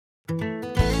Hi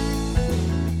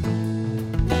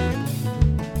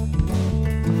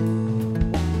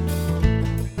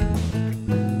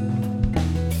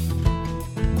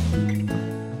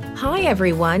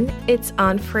everyone, it's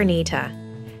Aunt Fernita.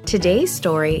 Today's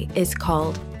story is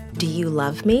called, Do You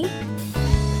Love Me?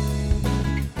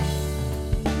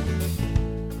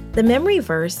 The memory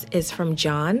verse is from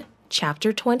John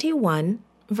chapter 21,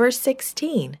 verse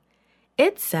 16.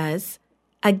 It says,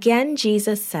 Again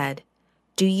Jesus said,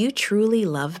 Do you truly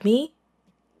love me?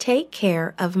 Take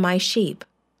care of my sheep.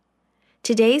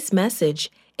 Today's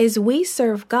message is we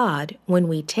serve God when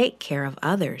we take care of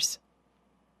others.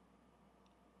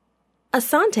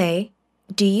 Asante,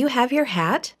 do you have your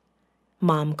hat?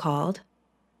 Mom called.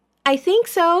 I think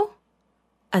so,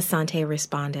 Asante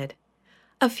responded.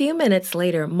 A few minutes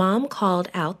later, Mom called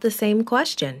out the same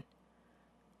question.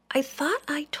 I thought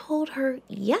I told her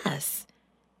yes,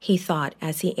 he thought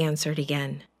as he answered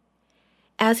again.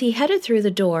 As he headed through the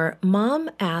door,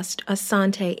 Mom asked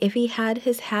Asante if he had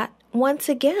his hat once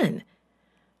again.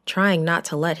 Trying not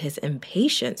to let his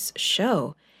impatience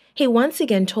show, he once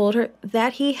again told her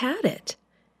that he had it.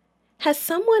 Has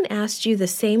someone asked you the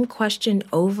same question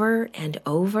over and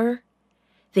over?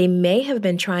 They may have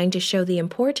been trying to show the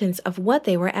importance of what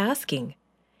they were asking.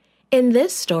 In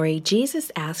this story,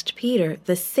 Jesus asked Peter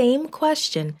the same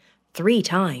question 3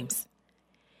 times.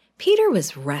 Peter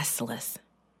was restless.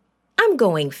 I'm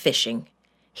going fishing,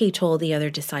 he told the other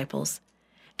disciples.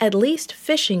 At least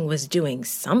fishing was doing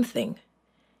something.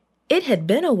 It had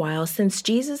been a while since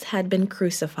Jesus had been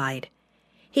crucified.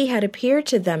 He had appeared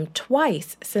to them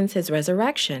twice since his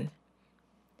resurrection.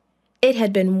 It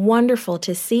had been wonderful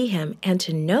to see him and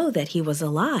to know that he was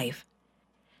alive.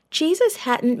 Jesus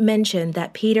hadn't mentioned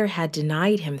that Peter had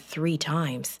denied him 3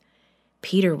 times.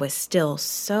 Peter was still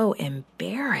so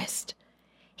embarrassed.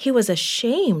 He was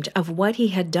ashamed of what he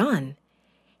had done.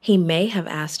 He may have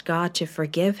asked God to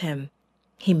forgive him.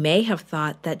 He may have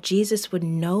thought that Jesus would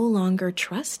no longer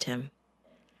trust him.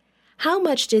 How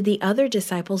much did the other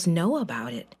disciples know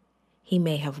about it? He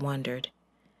may have wondered.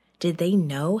 Did they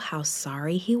know how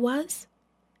sorry he was?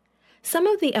 Some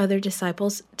of the other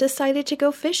disciples decided to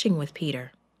go fishing with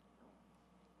Peter.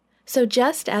 So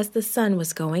just as the sun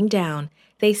was going down,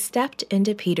 they stepped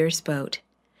into Peter's boat.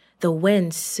 The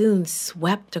wind soon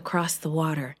swept across the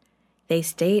water. They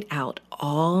stayed out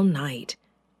all night,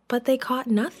 but they caught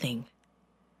nothing.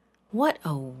 What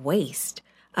a waste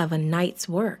of a night's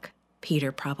work,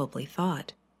 Peter probably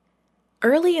thought.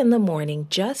 Early in the morning,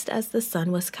 just as the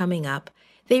sun was coming up,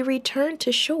 they returned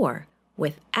to shore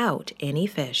without any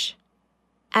fish.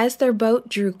 As their boat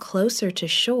drew closer to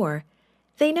shore,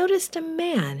 they noticed a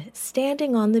man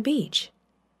standing on the beach.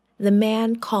 The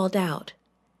man called out,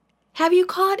 Have you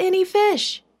caught any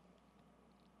fish?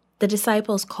 The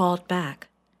disciples called back,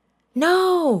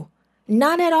 No,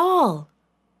 none at all.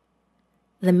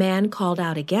 The man called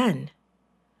out again,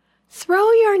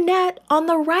 Throw your net on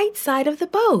the right side of the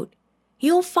boat.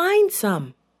 You'll find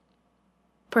some.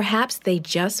 Perhaps they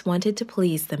just wanted to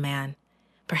please the man.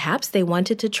 Perhaps they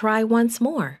wanted to try once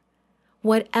more.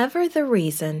 Whatever the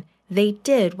reason, they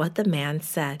did what the man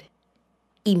said.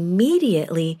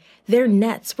 Immediately, their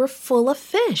nets were full of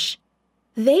fish.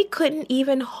 They couldn't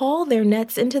even haul their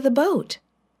nets into the boat.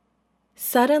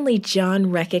 Suddenly, John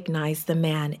recognized the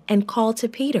man and called to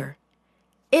Peter,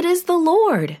 It is the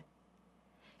Lord.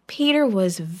 Peter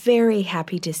was very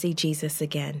happy to see Jesus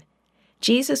again.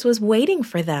 Jesus was waiting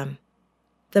for them.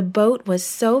 The boat was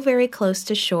so very close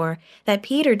to shore that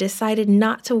Peter decided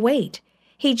not to wait.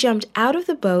 He jumped out of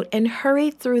the boat and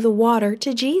hurried through the water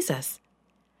to Jesus.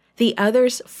 The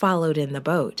others followed in the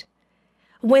boat.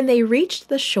 When they reached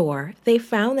the shore, they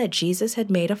found that Jesus had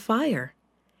made a fire.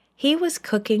 He was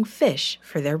cooking fish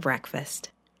for their breakfast.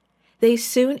 They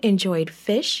soon enjoyed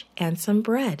fish and some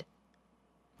bread.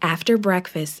 After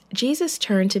breakfast, Jesus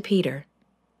turned to Peter.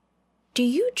 Do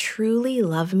you truly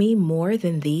love me more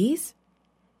than these?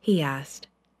 He asked.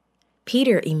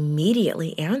 Peter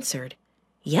immediately answered,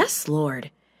 Yes, Lord,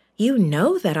 you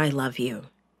know that I love you.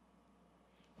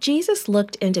 Jesus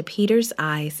looked into Peter's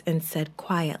eyes and said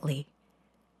quietly,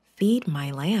 Feed my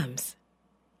lambs.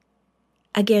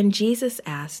 Again, Jesus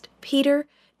asked, Peter,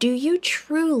 do you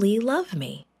truly love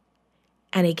me?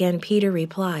 And again, Peter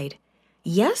replied,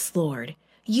 Yes, Lord,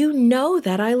 you know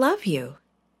that I love you.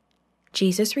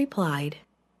 Jesus replied,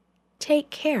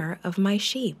 Take care of my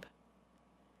sheep.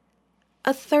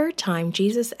 A third time,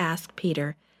 Jesus asked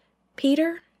Peter,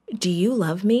 Peter, do you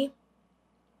love me?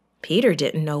 Peter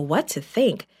didn't know what to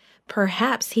think.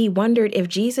 Perhaps he wondered if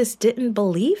Jesus didn't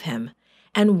believe him.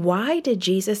 And why did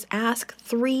Jesus ask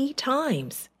 3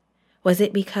 times? Was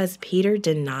it because Peter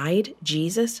denied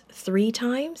Jesus 3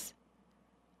 times?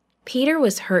 Peter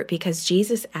was hurt because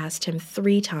Jesus asked him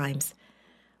 3 times.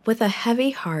 With a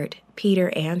heavy heart, Peter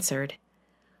answered,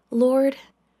 "Lord,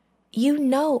 you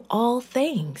know all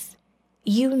things.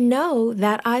 You know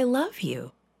that I love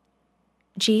you."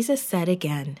 Jesus said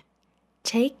again,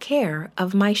 "Take care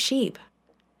of my sheep."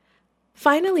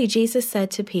 Finally, Jesus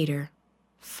said to Peter,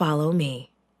 "Follow me."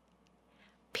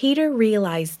 Peter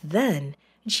realized then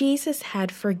Jesus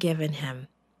had forgiven him.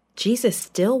 Jesus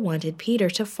still wanted Peter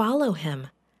to follow him.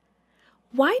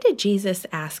 Why did Jesus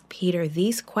ask Peter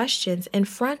these questions in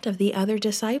front of the other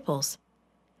disciples?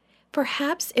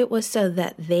 Perhaps it was so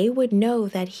that they would know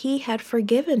that he had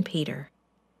forgiven Peter.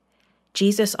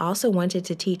 Jesus also wanted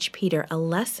to teach Peter a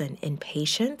lesson in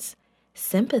patience,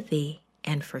 sympathy,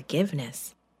 and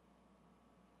forgiveness.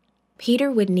 Peter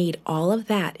would need all of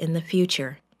that in the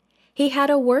future. He had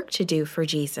a work to do for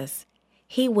Jesus.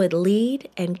 He would lead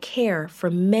and care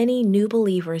for many new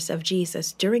believers of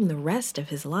Jesus during the rest of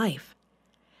his life.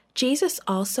 Jesus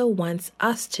also wants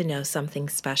us to know something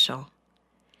special.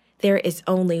 There is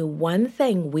only one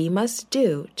thing we must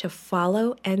do to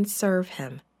follow and serve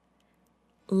him.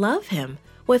 Love him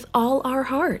with all our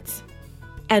hearts.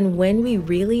 And when we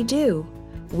really do,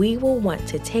 we will want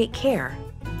to take care.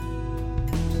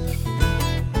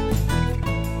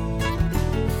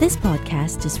 This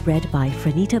podcast is read by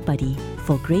Franita Buddy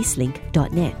for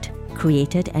Gracelink.net.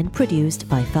 Created and produced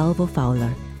by Falvo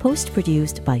Fowler.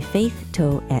 Post-produced by Faith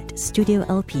Toe at Studio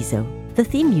El Piso. The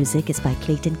theme music is by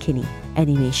Clayton Kinney.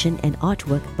 Animation and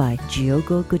artwork by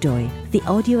Giogo Godoy. The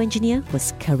audio engineer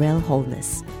was Karel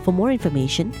Holness. For more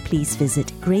information, please visit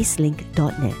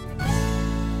Gracelink.net.